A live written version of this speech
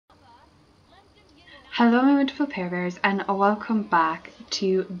Hello my wonderful pair bears, and welcome back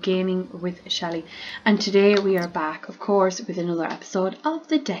to Gaming with Shelly. And today we are back, of course, with another episode of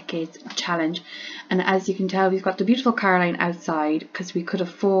the Decades Challenge. And as you can tell, we've got the beautiful Caroline outside because we could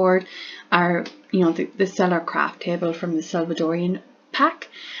afford our, the seller craft table from the Salvadorian pack.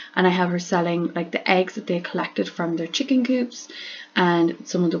 And I have her selling like the eggs that they collected from their chicken coops and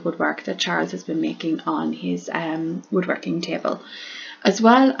some of the woodwork that Charles has been making on his woodworking table. As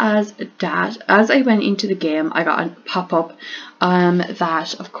well as that, as I went into the game, I got a pop-up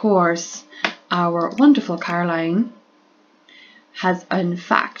that, of course, our wonderful Caroline has, in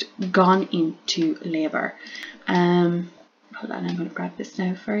fact, gone into labour. Hold on, I'm going to grab this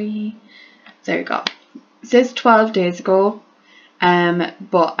now for you. There you go. It says 12 days ago,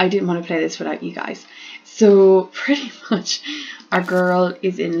 but I didn't want to play this without you guys. So, pretty much, our girl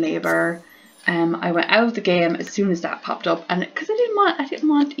is in labour. I went out of the game as soon as that popped up, and because I didn't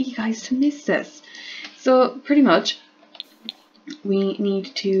want you guys to miss this. So pretty much we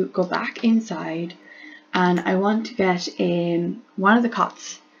need to go back inside, and I want to get one of the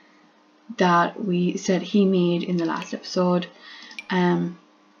cots that we said he made in the last episode,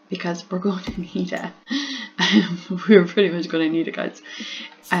 because we're going to need it. We're pretty much going to need it, guys.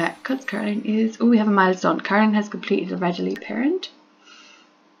 Because Caroline is, we have a milestone. Caroline has completed a readily parent.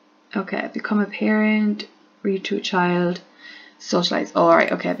 Okay, become a parent, read to a child, socialize. Oh,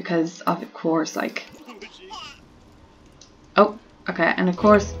 alright, okay, because of course, like. Oh, okay, and of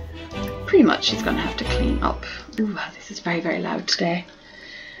course, pretty much she's gonna have to clean up. Ooh, wow, this is very, very loud today.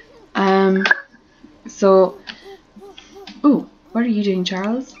 So, ooh, what are you doing,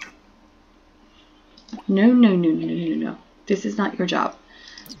 Charles? No. This is not your job.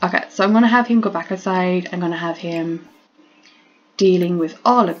 Okay, so I'm gonna have him go back outside. I'm gonna have him dealing with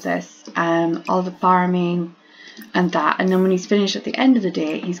all of this, all the farming and that, and then when he's finished at the end of the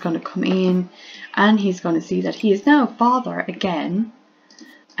day, he's going to come in and he's going to see that he is now a father again,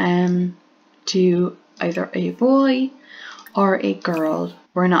 to either a boy or a girl,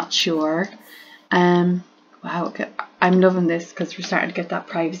 we're not sure. Wow, okay. I'm loving this because we're starting to get that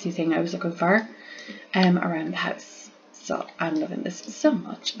privacy thing I was looking for around the house. So I'm loving this so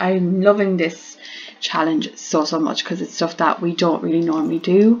much. I'm loving this challenge so much because it's stuff that we don't really normally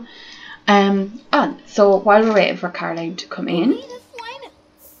do. And so while we're waiting for Caroline to come in,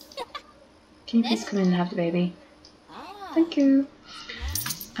 can you please come in and have the baby? Thank you.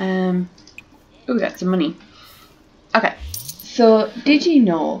 Oh, we got some money. Okay, so did you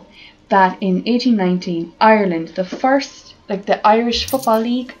know that in 1819 Ireland, the first, like the Irish Football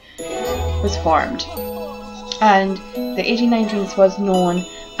League, was formed? And the 1890s was known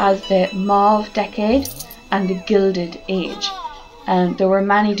as the Mauve Decade and the Gilded Age. And there were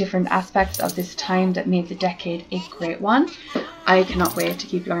many different aspects of this time that made the decade a great one. I cannot wait to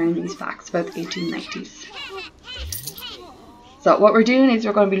keep learning these facts about the 1890s. So what we're doing is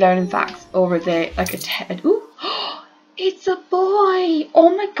we're going to be learning facts over the, ooh, it's a boy!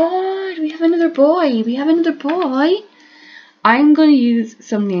 Oh my god, we have another boy! We have another boy! I'm going to use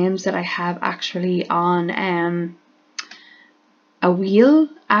some names that I have actually on a wheel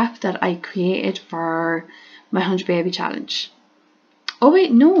app that I created for my 100 Baby Challenge. Oh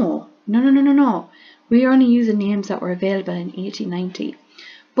wait, no. We are only using names that were available in 1890.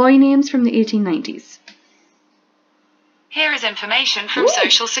 Boy names from the 1890s. Here is information from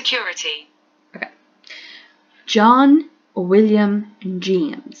Social Security. Okay. John, William, and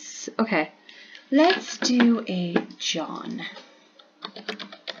James. Okay. Let's do a John.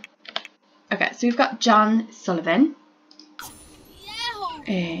 Okay, so we've got John Sullivan.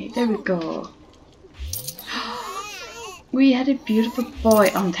 Hey, there we go. We had a beautiful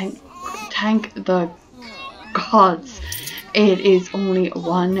boy. Oh, thank the gods. It is only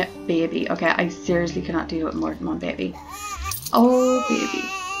one baby. Okay, I seriously cannot deal with more than one baby. Oh, baby.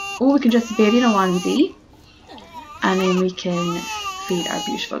 Oh, we can dress the baby in a onesie. And then we can feed our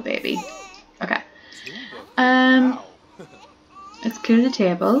beautiful baby. Okay. Let's clear the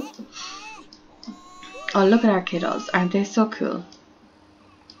table. Oh, look at our kiddos. Aren't they so cool?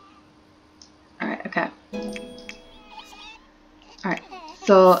 Alright, okay. Alright,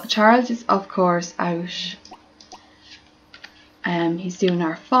 so Charles is of course out. He's doing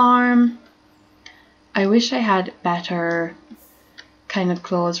our farm. I wish I had better kind of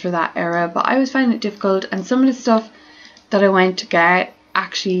clothes for that era, but I was finding it difficult, and some of the stuff that I went to get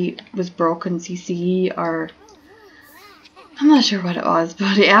actually was broken CC, or I'm not sure what it was,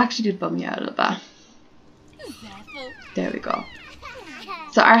 but it actually did bum me out a little bit. There we go.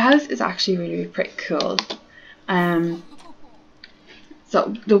 So our house is actually really pretty cool.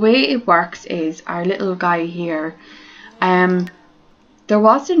 So the way it works is our little guy here, there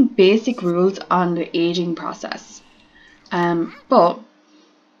wasn't basic rules on the aging process. But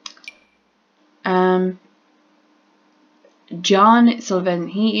John Sullivan,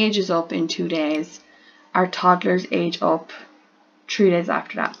 he ages up in 2 days. Our toddlers age up 3 days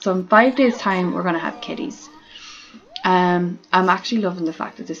after that. So in 5 days time we're going to have kitties. I'm actually loving the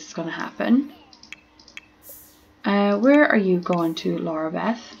fact that this is going to happen. Where are you going to, Laura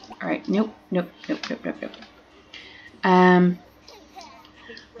Beth? Alright, nope.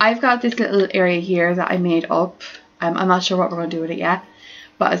 I've got this little area here that I made up. I'm not sure what we're going to do with it yet,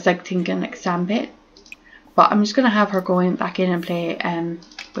 but I was like thinking like sandpit. But I'm just going to have her going back in and play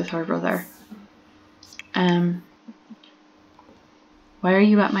with her brother. Why are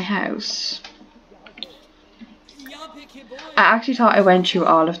you at my house? I actually thought I went through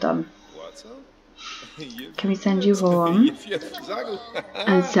all of them. Can we send you home?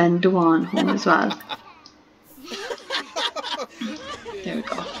 And send Dewan home as well. There we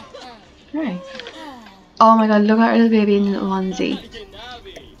go. Right. Oh my god, look at her little baby in the little onesie.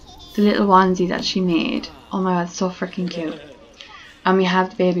 The little onesie that she made. Oh my god, so freaking cute. And we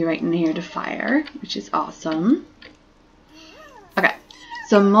have the baby right near the fire, which is awesome. Okay,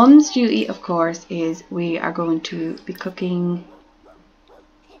 so Mum's duty, of course, is we are going to be cooking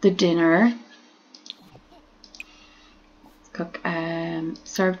the dinner. Cook,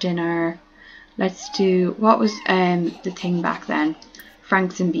 serve dinner. Let's do, what was the thing back then?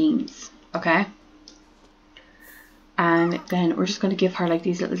 Franks and beans, okay? And then we're just going to give her like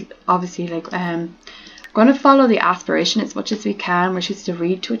these little, obviously like, going to follow the aspiration as much as we can, which is to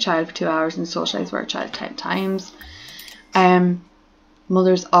read to a child for 2 hours and socialise with our child 10 times.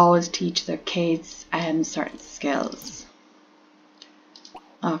 Mothers always teach their kids certain skills.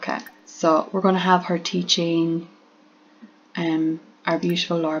 Okay, so we're going to have her teaching our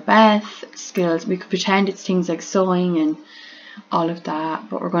beautiful Laura Beth skills. We could pretend it's things like sewing and all of that,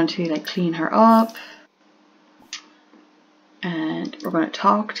 but we're going to like clean her up. And we're going to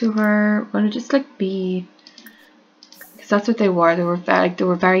talk to her. We're going to just like be, because that's what they were. They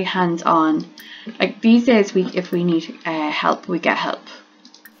were very hands-on. Like these days, if we need help, we get help.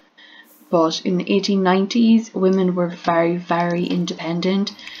 But in the 1890s, women were very, very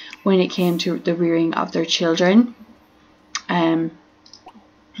independent when it came to the rearing of their children,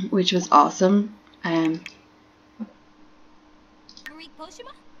 which was awesome.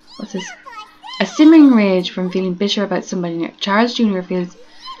 What's this? A simmering rage from feeling bitter about somebody. Charles Jr. feels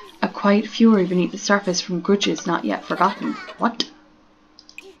a quiet fury beneath the surface from grudges not yet forgotten. What?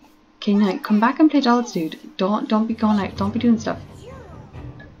 Can you come back and play dolls, dude? Don't be going out. Don't be doing stuff.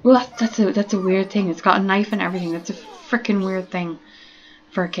 Well, that's a weird thing. It's got a knife and everything. That's a freaking weird thing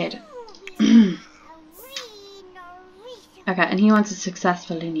for a kid. Okay, and he wants a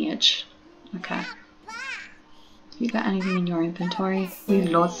successful lineage. Okay. You got anything in your inventory? We have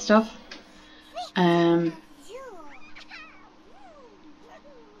loads of stuff.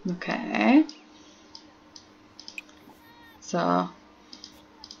 Okay. So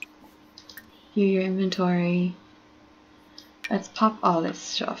here your inventory. Let's pop all this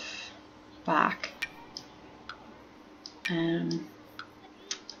stuff back.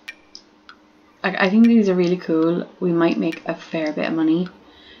 I think these are really cool. We might make a fair bit of money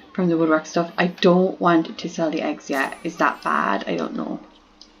from the woodwork stuff. I don't want to sell the eggs yet. Is that bad? I don't know.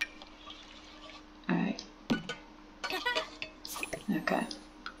 Alright. Okay.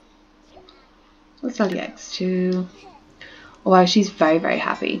 We'll sell the eggs too. Oh wow, she's very, very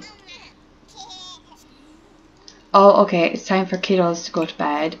happy. Oh, okay, it's time for kiddos to go to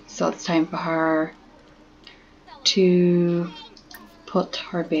bed. So it's time for her to put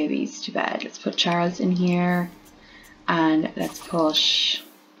her babies to bed. Let's put Charles in here. And let's put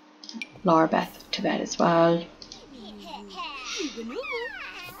Laura Beth to bed as well.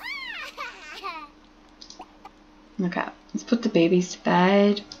 Okay, let's put the babies to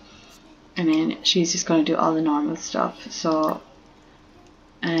bed. And then she's just going to do all the normal stuff. So,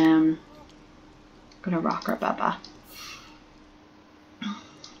 I'm going to rock her Baba.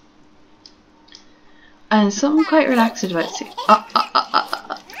 And something quite relaxed about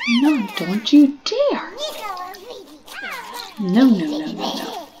no, don't you dare.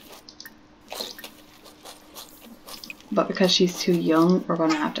 No. But because she's too young, we're going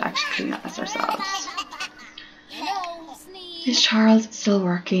to have to actually clean up this ourselves. Is Charles still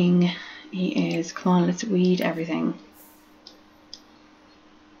working? He is. Come on, let's weed everything.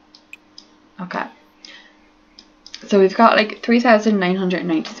 Okay. So we've got like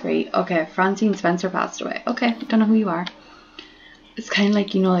 3,993. Okay, Francine Spencer passed away. Okay, don't know who you are. It's kind of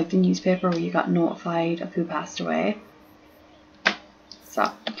like, you know, like the newspaper where you got notified of who passed away. So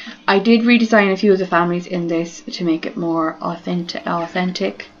I did redesign a few of the families in this to make it more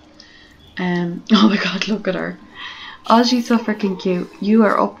authentic. Oh my god, look at her. Oh, she's so freaking cute. You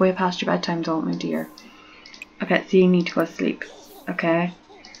are up way past your bedtime, don't my dear. Okay, so you need to go to sleep. Okay.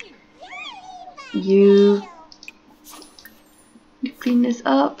 You clean this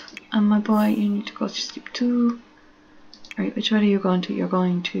up, and my boy, you need to go to sleep too. Alright, which way are you going to? You're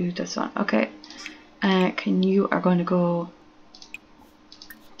going to this one. Okay. You are going to go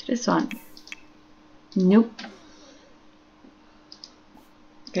to this one. Nope.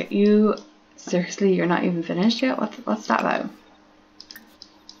 Okay, you seriously, you're not even finished yet? What's that about?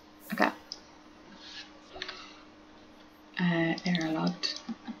 Okay. Error logged.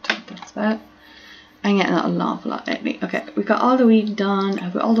 That's about. I'm getting an awful lot lately. Okay, we got all the weed done.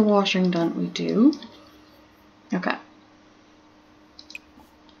 Have we all the watering done? We do. Okay.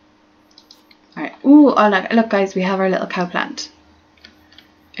 Alright. Ooh, oh look guys, we have our little cow plant.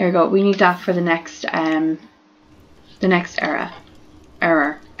 There we go. We need that for the next era.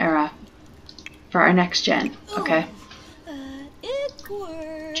 For our next gen. Okay.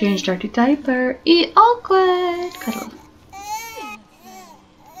 Change dirty diaper. Eat awkward. Cuddle.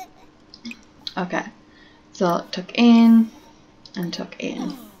 Okay. So tuck in and tuck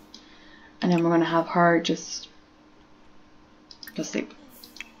in. And then we're gonna have her just sleep.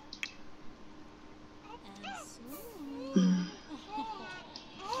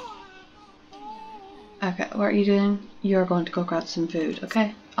 Okay, what are you doing? You're going to go grab some food.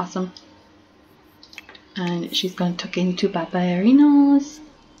 Okay, awesome. And she's going to tuck into Baberinos.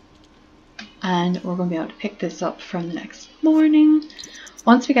 And we're going to be able to pick this up from the next morning.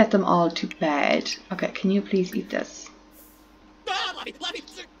 Once we get them all to bed. Okay, can you please eat this?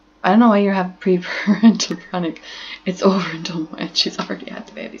 I don't know why you have pre-parental panic. It's over and done with. She's already had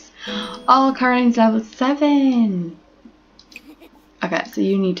the babies. Oh, Caroline's level 7. Okay, so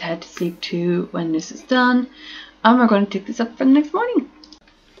you need to head to sleep too when this is done. And we're going to take this up for the next morning.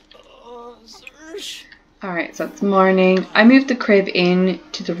 Alright, so it's morning. I moved the crib in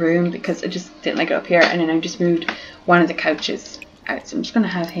to the room because I just didn't like it up here. And then I just moved one of the couches out. So I'm just going to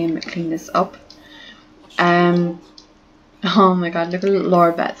have him clean this up. Oh my god, look at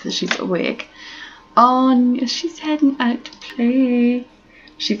Laura Beth. She's awake. Oh, she's heading out to play.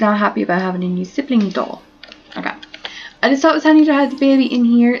 She's not happy about having a new sibling doll. Okay. I just thought it was handy to have the baby in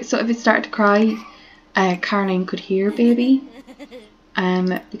here, so if it started to cry, Caroline could hear baby.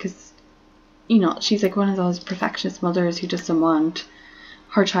 Because, you know, she's like one of those perfectionist mothers who doesn't want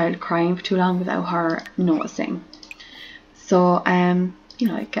her child crying for too long without her noticing. So, you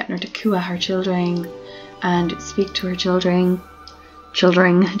know, like getting her to coo at her children and speak to her children.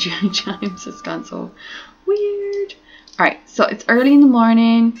 James has gone so weird. Alright, so it's early in the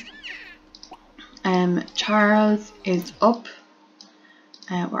morning. Charles is up.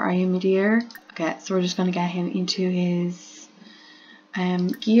 Where are you, my dear? Okay, so we're just going to get him into his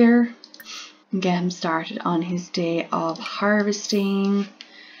gear and get him started on his day of harvesting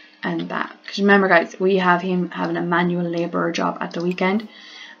and that. Because remember guys, we have him having a manual labourer job at the weekend,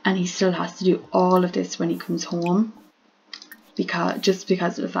 and he still has to do all of this when he comes home,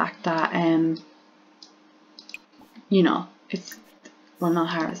 because of the fact that you know, it's, well, not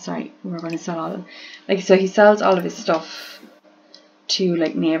harvest, sorry, we're going to sell all of, like, so he sells all of his stuff to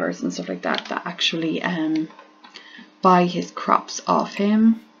like neighbours and stuff like that that actually buy his crops off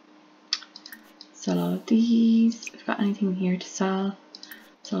him. Sell all of these. If I've got anything here to sell,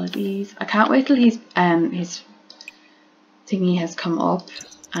 sell all of these. I can't wait till his thingy has come up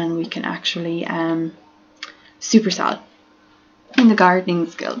and we can actually supercell. In the gardening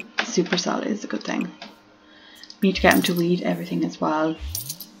skill, supercell is a good thing. Need to get him to weed everything as well.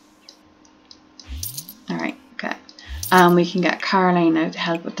 Alright, okay. And we can get Caroline now to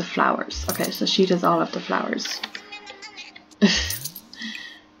help with the flowers. Okay, so she does all of the flowers.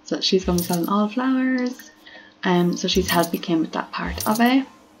 So she's going to be selling all flowers. So she's helping him with that part of it.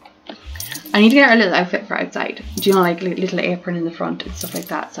 I need to get her a little outfit for outside. Do you know, like little apron in the front and stuff like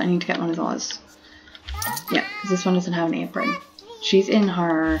that. So I need to get one of those. Yeah, because this one doesn't have an apron. She's in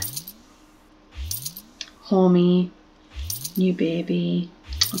her homey new baby.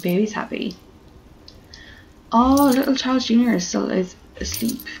 Oh, baby's happy. Oh, little Charles Jr. still is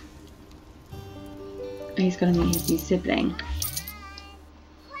asleep. He's gonna meet his new sibling.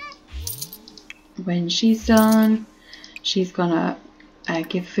 When she's done, she's gonna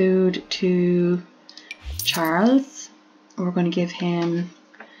give food to Charles. We're gonna give him,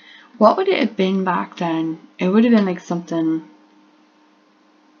 what would it have been back then? It would have been like something,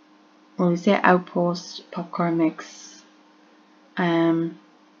 well, we say Outpost popcorn mix.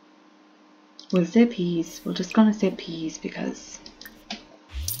 We'll say peas. We're just gonna say peas because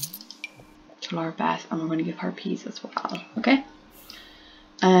Explorer Beth, and we're going to give her peas as well. Okay.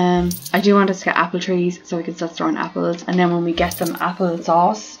 I do want us to get apple trees so we can start throwing apples, and then when we get them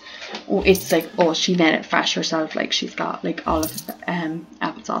applesauce, it's like, oh, she made it fresh herself, like she's got like all of the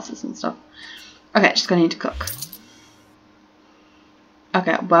apple sauces and stuff. Okay, she's gonna need to cook.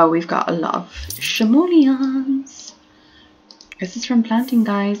 Okay, well, we've got a lot of simoleons. This is from planting,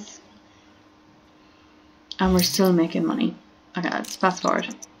 guys, and we're still making money. Okay, let's fast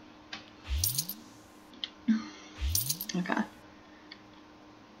forward. Okay.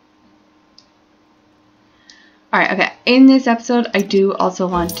 Alright, okay. In this episode, I do also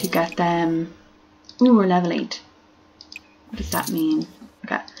want to get them... Ooh, we're level 8. What does that mean?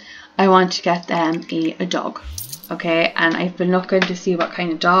 Okay. I want to get them a dog. Okay, and I've been looking to see what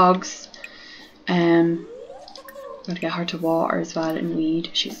kind of dogs. I'm going to get her to water as well and weed.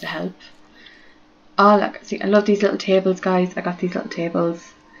 She's to help. Oh, look. See, I love these little tables, guys. I got these little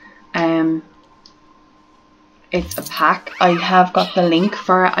tables. It's a pack. I have got the link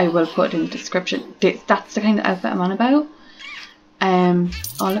for it. I will put it in the description. That's the kind of outfit I'm on about. Oh,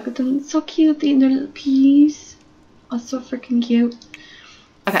 look at them. It's so cute. They're eating their little peas. Oh, so freaking cute.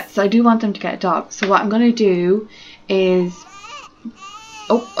 Okay, so I do want them to get a dog. So what I'm going to do is...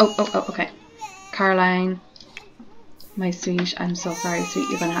 Oh, okay. Caroline, my sweet. I'm so sorry, sweet.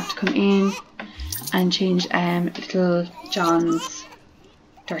 You're going to have to come in and change little John's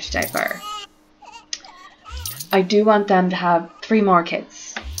dirty diaper. I do want them to have 3 more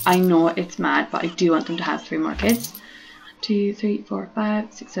kids. I know it's mad, but I do want them to have 3 more kids. 2, 3, 4,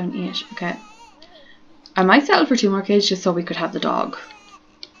 5, 6, 7, 8. Okay. I might settle for 2 more kids just so we could have the dog.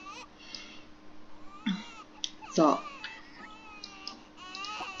 So.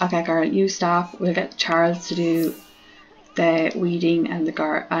 Okay, girl, you stop. We'll get Charles to do the weeding and the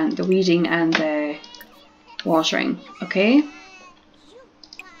watering. Okay.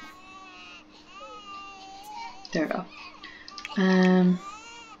 There we go.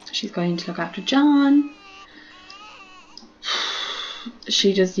 She's going to look after John.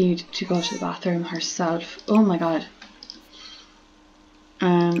 She does need to go to the bathroom herself. Oh my god.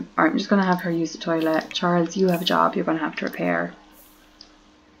 Alright, I'm just going to have her use the toilet. Charles, you have a job you're going to have to repair.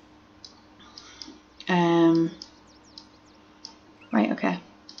 Right, okay.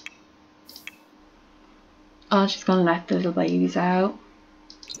 Oh, she's going to let the little babies out.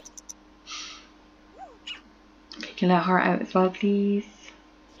 Can you let her out as well, please?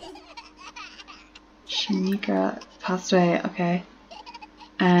 Shanika passed away. Okay.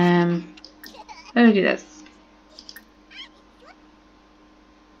 How do I do this?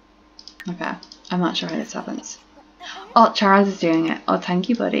 Okay. I'm not sure how this happens. Oh, Charles is doing it. Oh, thank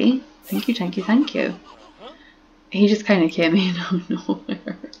you, buddy. Thank you, thank you, thank you. He just kind of came in out of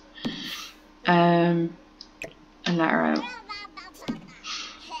nowhere. And let her out.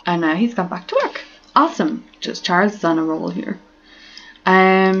 And now he's gone back to work. Awesome. Just Charles is on a roll here.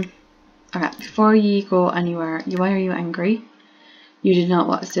 Okay, before you go anywhere, why are you angry? You did not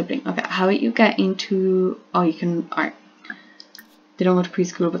want a sibling. Okay, how about you get into... Oh, you can... Alright. They don't go to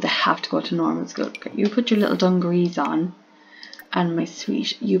preschool, but they have to go to normal school. Okay, you put your little dungarees on. And my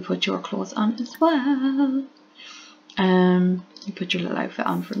sweet, you put your clothes on as well. You put your little outfit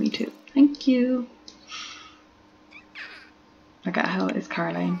on for me too. Thank you. Okay, how is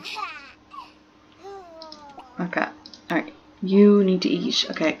Caroline? Okay, alright. You need to eat.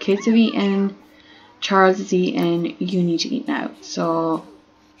 Okay, kids have eaten. Charles is eating. You need to eat now. So,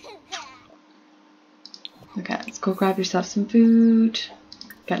 okay, let's go grab yourself some food.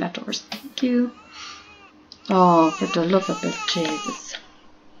 Get leftovers. Thank you. Oh, for the love of Jesus.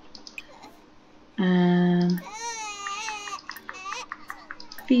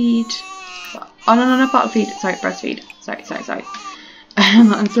 Feed. Oh, no, not bottle feed. Sorry, breastfeed. Sorry.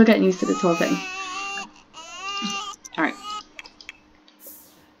 I'm still getting used to this whole thing.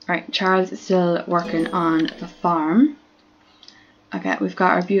 Alright, Charles is still working on the farm. Okay, we've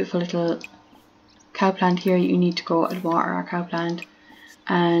got our beautiful little cow plant here. You need to go and water our cow plant.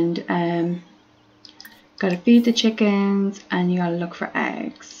 And gotta feed the chickens, and you gotta look for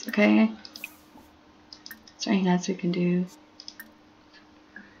eggs, okay? Is there anything else we can do?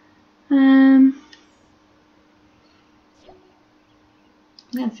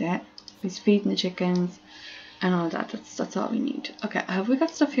 That's it. He's feeding the chickens and all that. That's all we need. Okay, have we got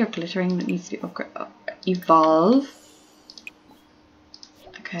stuff here glittering that needs to be upgraded? Evolve.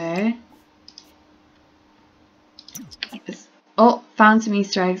 Okay. Oh, found some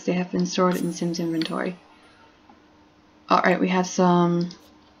Easter eggs. They have been stored in Sims inventory. Alright, we have some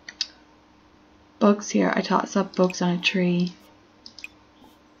bugs here. I thought I saw bugs on a tree.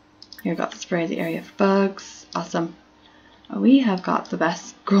 Here, got to spray the area for bugs. Awesome. We have got the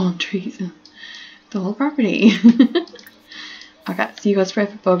best grown trees. the whole property. Okay, so you go spray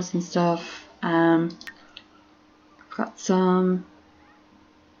for bugs and stuff. Got some.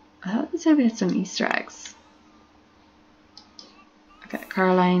 I thought they said we had some Easter eggs. Okay,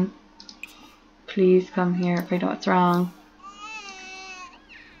 Caroline, please come here if I know what's wrong.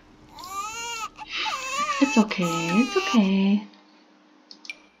 It's okay, it's okay.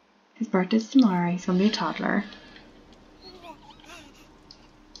 His birthday's tomorrow, he's gonna be a toddler.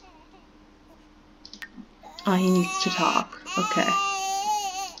 Oh, he needs to talk. Okay.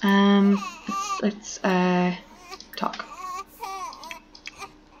 Let's talk.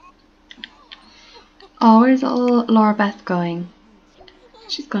 Oh, where's little Laura Beth going?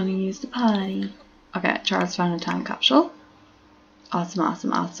 She's gonna use the potty. Okay, Charles found a time capsule. Awesome,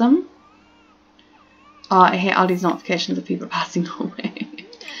 awesome, awesome. Oh, I hate all these notifications of people passing away.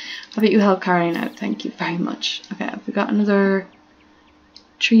 I bet you helped Caroline out. Thank you very much. Okay, have we got another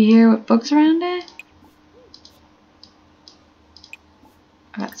tree here with bugs around it?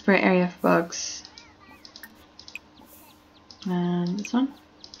 I got spray area for bugs. And this one.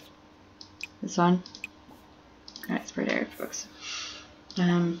 This one. Alright, spray area for bugs.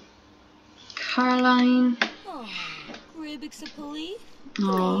 Caroline. Aww.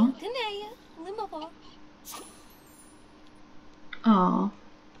 Aww.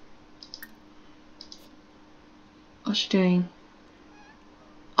 What's she doing?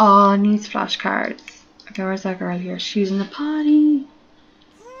 Oh, needs flashcards. Okay, where's that girl here? She's in the potty.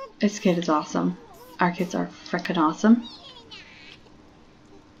 This kid is awesome. Our kids are freaking awesome.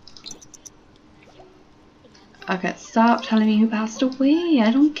 Okay, stop telling me who passed away.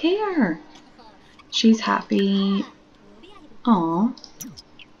 I don't care. She's happy. Aww.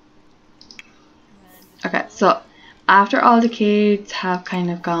 Okay, so after all the kids have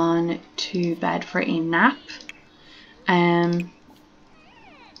kind of gone to bed for a nap,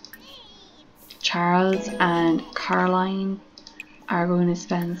 Charles and Caroline are going to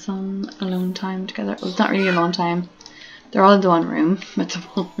spend some alone time together. Well, it's not really alone time. They're all in the one room at the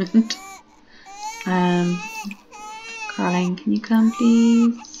moment. Caroline, can you come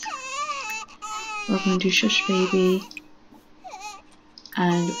please? We're going to do Shush Baby.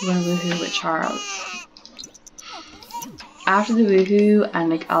 And we're going to woohoo with Charles. After the woohoo and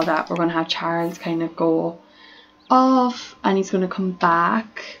like all that, we're going to have Charles kind of go off, and he's going to come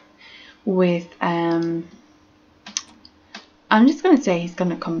back with I'm just going to say he's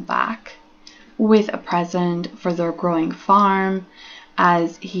going to come back with a present for their growing farm,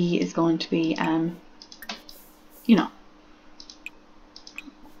 as he is going to be you know,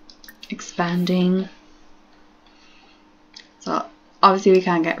 expanding. So obviously we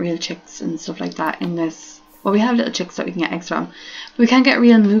can't get real chicks and stuff like that in this. Well, we have little chicks that we can get eggs from, but we can't get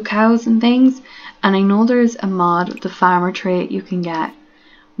real moo cows and things. And I know there's a mod, the farmer trait you can get,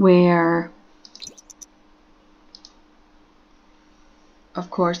 where of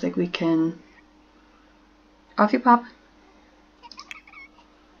course like we can off you pop.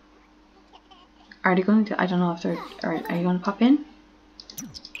 Are they going to, I don't know if they're, are you going to pop in?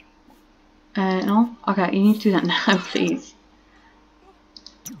 No? Okay, you need to do that now please.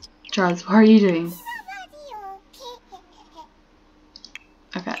 Charles, what are you doing?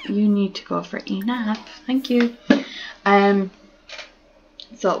 Okay, you need to go for a nap. Thank you.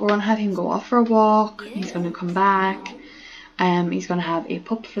 So we're gonna have him go off for a walk. He's gonna come back. He's gonna have a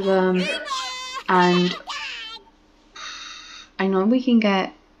pup for them, and I know we can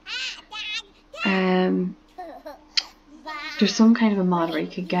get there's some kind of a mod where you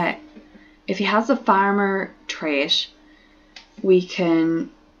could get, if he has a farmer trait, we can,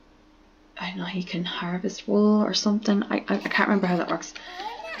 I don't know, he can harvest wool or something. I can't remember how that works.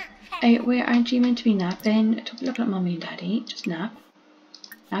 Wait, aren't you meant to be napping? Don't be looking at mommy and daddy. Just nap.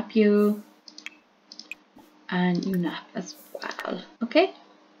 Nap you. And you nap as well. Okay?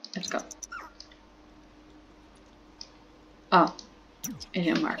 Let's go. Oh. It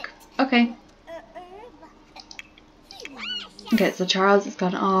didn't work. Okay. Okay, so Charles has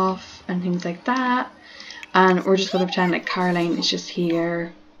gone off and things like that. And we're just going to pretend like Caroline is just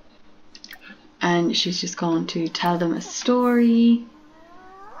here. And she's just going to tell them a story.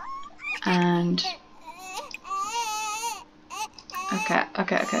 And okay.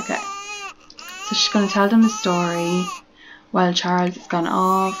 So she's going to tell them a story while Charles has gone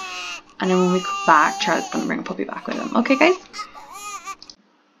off. And then when we come back, Charles is going to bring a puppy back with him. Okay, guys?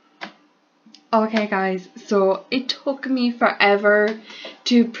 Okay, guys. So it took me forever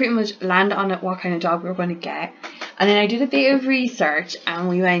to pretty much land on it, what kind of dog we were going to get. And then I did a bit of research and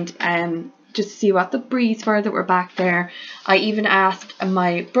we went just to see what the breeds were that were back there. I even asked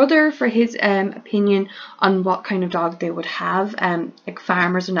my brother for his opinion on what kind of dog they would have, like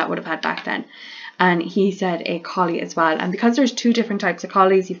farmers and that would have had back then. and he said a collie as well. And because there's two different types of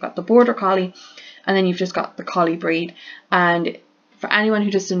collies, you've got the border collie and then you've just got the collie breed. And for anyone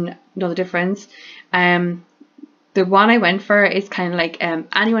who doesn't know the difference, the one I went for is kind of like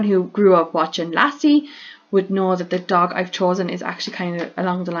anyone who grew up watching Lassie would know that the dog I've chosen is actually kind of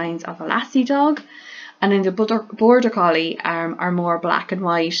along the lines of a Lassie dog. And then the border collie are more black and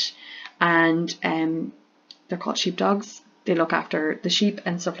white, and they're called sheepdogs. They look after the sheep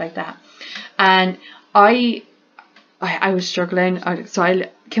and stuff like that. And I was struggling, so I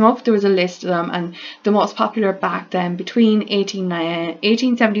came up, there was a list of them, and the most popular back then between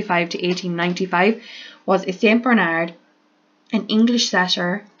 1875 to 1895 was a Saint Bernard, an English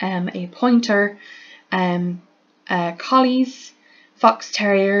setter, a pointer, collies, fox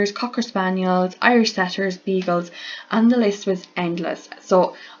terriers, cocker spaniels, Irish setters, beagles, and the list was endless.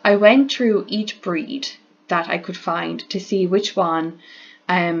 So I went through each breed that I could find to see which one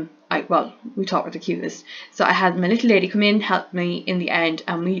we thought were the cutest. So I had my little lady come in, help me in the end,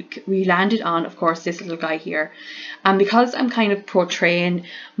 and we landed on, of course, this little guy here. And because I'm kind of portraying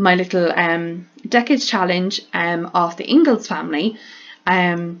my little decades challenge of the Ingalls family,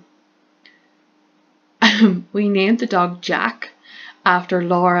 we named the dog Jack after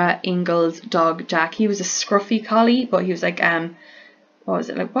Laura Ingalls' dog Jack. He was a scruffy collie, but he was like what was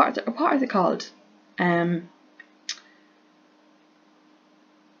it, like what are they called?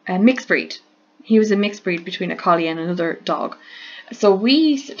 A mixed breed. He was a mixed breed between a collie and another dog. So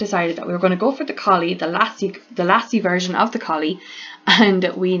we decided that we were going to go for the collie, the Lassie version of the collie, and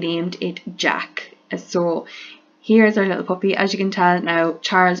we named it Jack. So here's our little puppy. As you can tell now,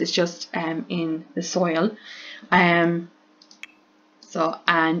 Charles is just in the soil. And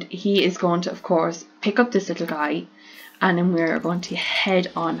he is going to, of course, pick up this little guy, and then we're going to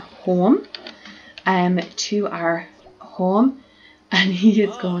head on home to our home. And he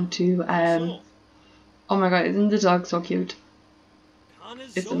is going to, oh my god, isn't the dog so cute?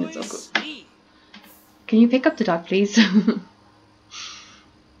 Isn't it so good? Can you pick up the dog, please?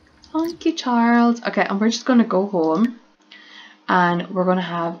 Thank you, Charles. Okay, and we're just going to go home. And we're going to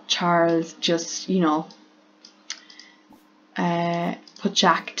have Charles just, you know, put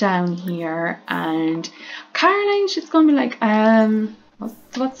Jack down here. And Caroline, she's going to be like,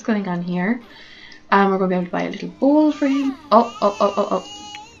 what's going on here? We're going to be able to buy a little bowl for him. Oh.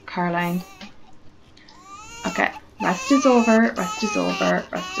 Caroline. Okay, rest is over.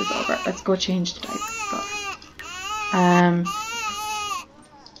 Let's go change the diapers. Go.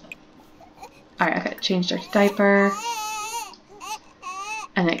 Alright, okay, change the diaper.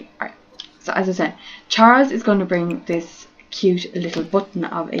 And then, alright. So as I said, Charles is going to bring this cute little button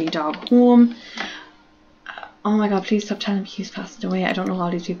of a dog home. Oh my god, please stop telling me he's passed away. I don't know all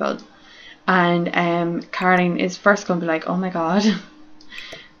these people. And Caroline is first going to be like, oh my god,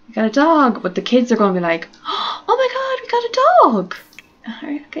 we got a dog. But the kids are going to be like, oh my god, we got a dog.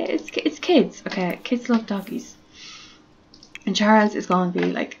 Alright, okay, it's kids. Okay, kids love doggies. And Charles is going to be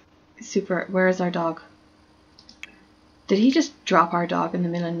like, super, where is our dog? Did he just drop our dog in the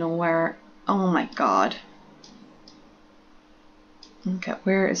middle of nowhere? Oh my god. Okay,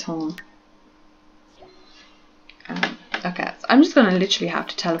 where is home? Okay, so I'm just going to literally have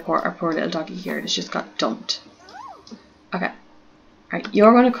to teleport our poor little doggy here. It's just got dumped. Okay. Alright,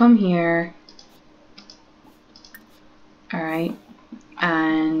 you're going to come here. Alright.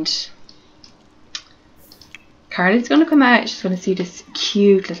 And Carly's going to come out. She's going to see this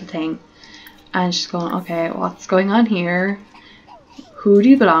cute little thing. And she's going, okay, what's going on here? Who do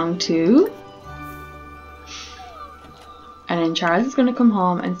you belong to? And then Charles is going to come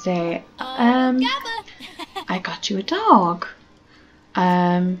home and say, I got you a dog.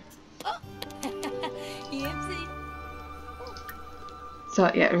 So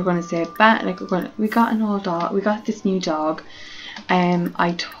yeah, we're going to say, we got an old dog. We got this new dog.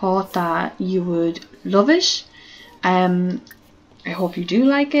 I thought that you would love it. I hope you do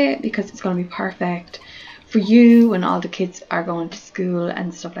like it, because it's going to be perfect for you when all the kids are going to school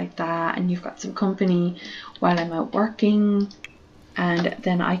and stuff like that, and you've got some company while I'm out working. And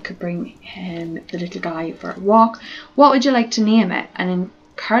then I could bring the little guy for a walk. What would you like to name it? And then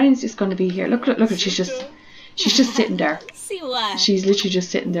Caroline's just going to be here. Look, she's just sitting there. She's literally just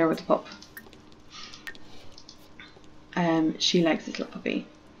sitting there with the pup. She likes this little puppy.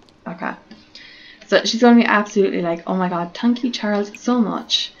 Okay. So she's going to be absolutely like, oh my god, thank you, Charles, so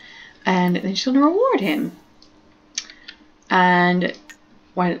much. And then she's going to reward him. And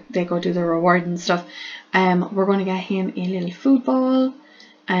while they go do the reward and stuff, we're going to get him a little food bowl.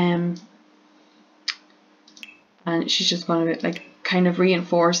 And she's just going to like kind of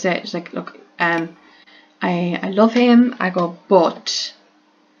reinforce it. She's like, look, I love him. I go, but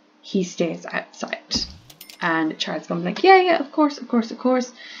he stays outside. And Charles is going to be like, yeah, yeah, of course, of course, of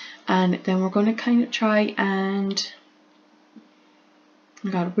course. And then we're going to kind of try and, oh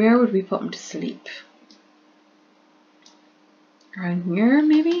my god, where would we put him to sleep? Around here,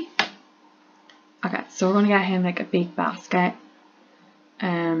 maybe? Okay, so we're going to get him like a big basket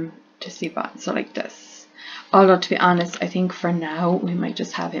to sleep on. So like this. Although to be honest, I think for now we might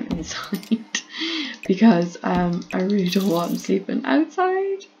just have him inside because I really don't want him sleeping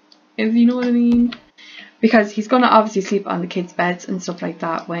outside, if you know what I mean. Because he's going to obviously sleep on the kids' beds and stuff like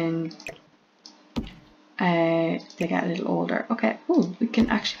that when they get a little older. Okay, oh, we can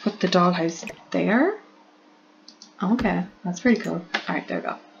actually put the dollhouse there. Okay, that's pretty cool. Alright, there we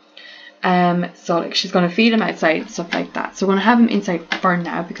go. So like she's going to feed him outside and stuff like that. So we're going to have him inside for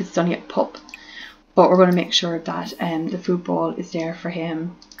now because it's only a pup. But we're going to make sure that the food bowl is there for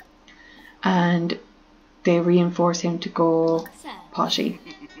him. And they reinforce him to go potty.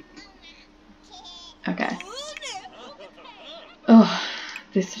 Okay. Oh,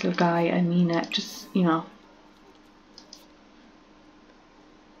 this little guy, I mean it, just, you know.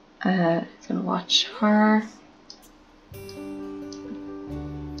 He's going to watch her.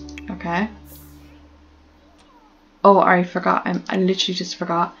 Okay. Oh, I forgot. I literally just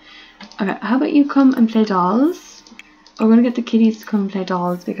forgot. Okay, how about you come and play dolls? We're gonna get the kitties to come and play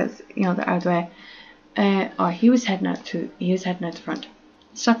dolls because you know they're out of the way. Oh, he was heading out the front.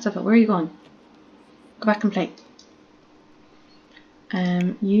 Stop, where are you going? Go back and play.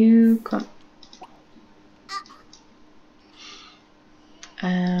 You come.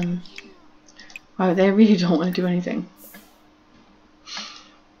 Wow, they really don't want to do anything.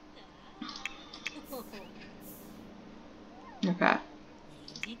 Okay.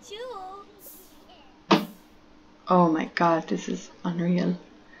 Oh my god, this is unreal.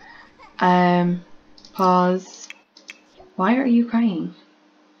 Pause. Why are you crying?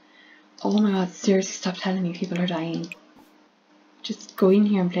 Oh my god, seriously, stop telling me people are dying. Just go in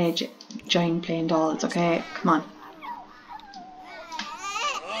here and play giant playing dolls, okay? Come on.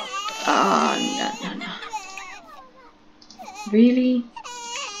 Oh, no. Really?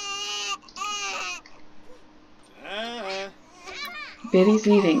 Baby's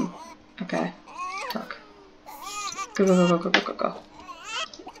leaving. Okay. Talk. Go.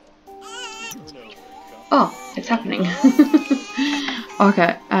 Oh, it's happening.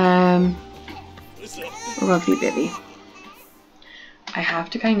 Okay, we're gonna feed baby. I have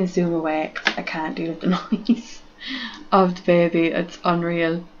to kind of zoom away because I can't deal with the noise of the baby. It's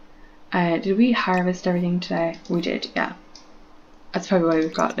unreal. Did we harvest everything today? We did, yeah. That's probably why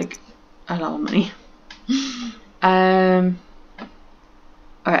we've got like a lot of money.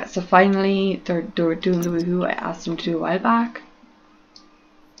 Okay, so finally they're doing the woohoo I asked them to do a while back.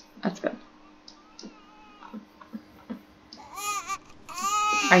 That's good.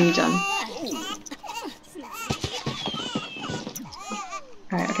 Are you done?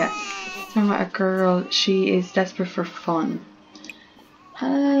 Alright, okay. Talking about a girl, she is desperate for fun.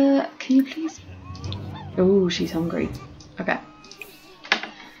 Can you please? Oh, she's hungry. Okay.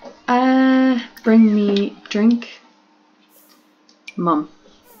 Bring me drink. Mum.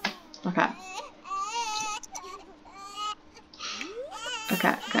 Okay.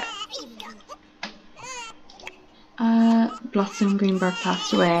 Okay. Blossom Greenberg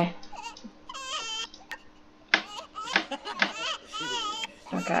passed away.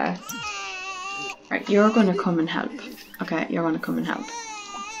 Okay. Right, you're gonna come and help. Okay, you're gonna come and help.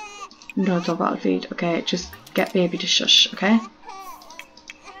 No, it's all bottle feed. Okay, just get baby to shush, okay?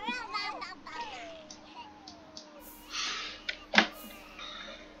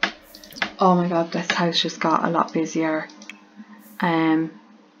 Oh my god, this house just got a lot busier. No.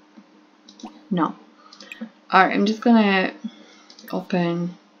 Alright, I'm just gonna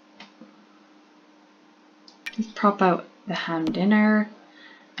open, just prop out the ham dinner,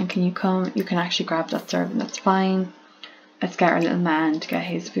 and can you come, you can actually grab that serving, that's fine. Let's get our little man to get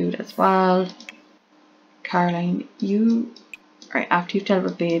his food as well. Caroline, you, right, after you've dealt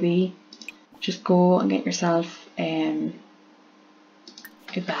with baby, just go and get yourself a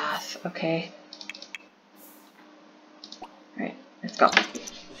bath, okay? Right, let's go.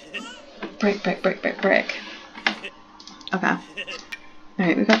 Break. Okay.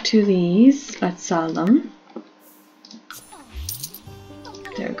 Alright, we got 2 of these. Let's sell them.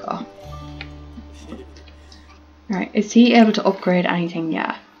 There we go. Alright, is he able to upgrade anything?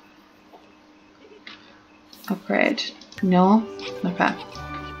 Yeah. Upgrade. No? Okay.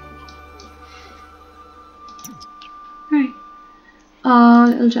 Alright. Oh,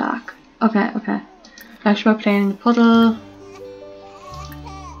 little Jack. Okay. Next we're playing in the puddle.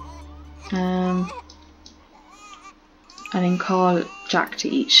 and then call Jack to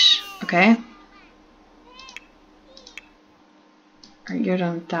eat, okay? Alright, you're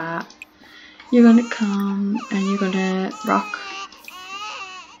done with that. You're gonna come and you're gonna rock,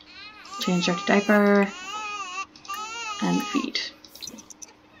 change Jack to diaper, and feed.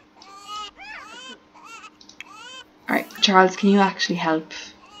 Alright, Charles, can you actually help?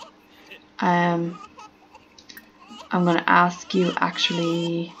 I'm gonna ask you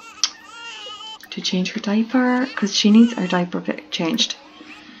actually to change her diaper because she needs her diaper changed.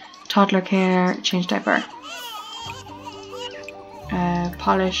 Toddler care, change diaper.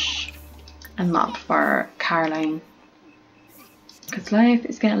 Polish and mop for Caroline because life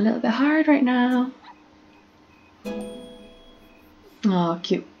is getting a little bit hard right now. Oh,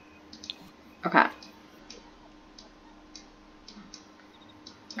 cute. Okay.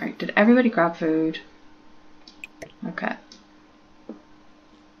 Alright, did everybody grab food? Okay.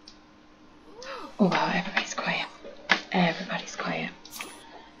 Oh wow, everybody's quiet. Everybody's quiet.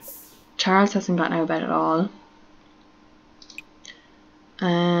 Charles hasn't gotten out of bed at all.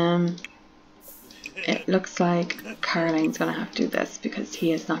 It looks like Caroline's gonna have to do this because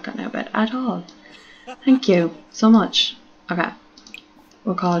he has not gotten out of bed at all. Thank you so much. Okay.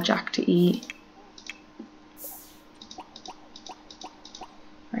 We'll call Jack to eat.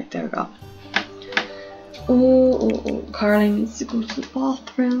 Right, there we go. Oh, Caroline needs to go to the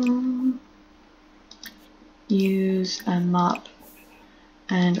bathroom. Use a mop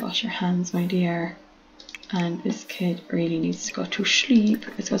and wash your hands, my dear. And this kid really needs to go to sleep.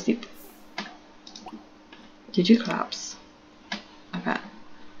 Let's go sleep. Did you collapse? Okay.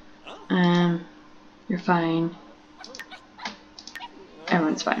 You're fine.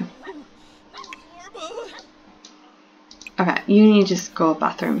 Everyone's fine. Okay, you need to just go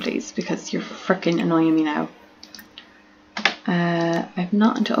bathroom, please, because you're freaking annoying me now. I've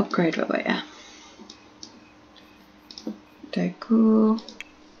nothing to upgrade with you. Okay, cool.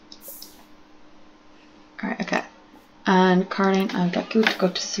 Alright, okay. And Caroline, I'll get you to go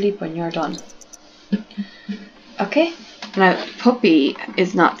to sleep when you're done. Okay. Now, Puppy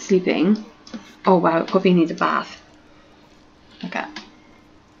is not sleeping. Oh wow, Puppy needs a bath. Okay.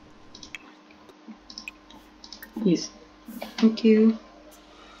 Use. Thank you.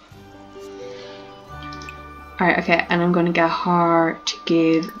 Alright, okay, and I'm gonna get her to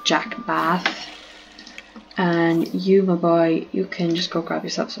give Jack a bath. And you, my boy, you can just go grab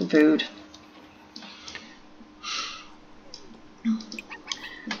yourself some food.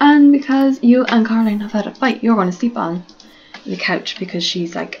 And because you and Caroline have had a fight, you're going to sleep on the couch because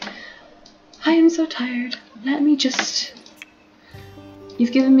she's like, I am so tired. Let me just...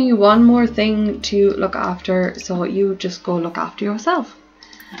 You've given me one more thing to look after, so you just go look after yourself.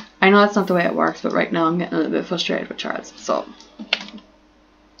 I know that's not the way it works, but right now I'm getting a little bit frustrated with Charles, so...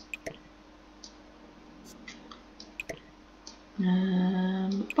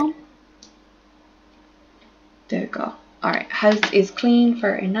 Boom. There we go. Alright, house is clean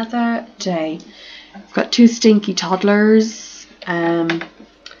for another day. I've got two stinky toddlers. A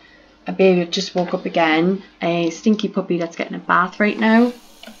baby that just woke up again. A stinky puppy that's getting a bath right now.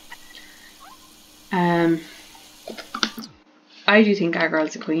 I do think our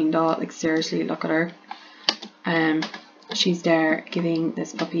girl's a queen though. Like seriously, look at her. She's there giving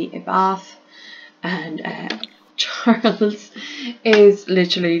this puppy a bath. And Charles is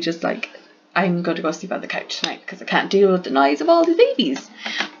literally just like, I'm going to go sleep on the couch tonight because I can't deal with the noise of all the babies.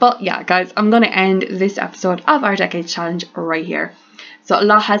 But yeah, guys, I'm going to end this episode of our Decades Challenge right here. So a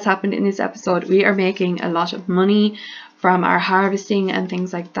lot has happened in this episode. We are making a lot of money from our harvesting and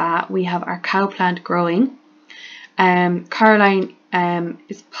things like that. We have our cow plant growing. Caroline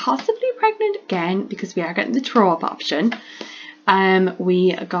is possibly pregnant again because we are getting the throw up option.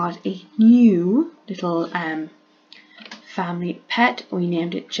 We got a new little family pet. We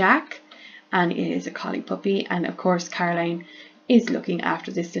named it Jack. And it is a collie puppy, and of course Caroline is looking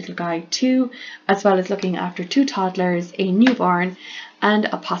after this little guy too, as well as looking after two toddlers, a newborn and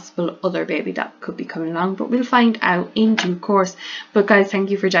a possible other baby that could be coming along, but we'll find out in due course. But guys, thank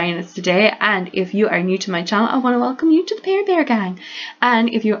you for joining us today, and if you are new to my channel, I want to welcome you to the Pear Bear Gang. And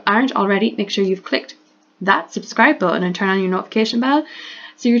if you aren't already, make sure you've clicked that subscribe button and turn on your notification bell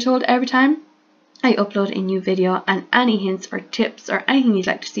so you're told every time I upload a new video. And any hints or tips or anything you'd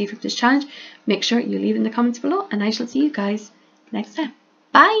like to see from this challenge, make sure you leave in the comments below, and I shall see you guys next time.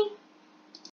 Bye!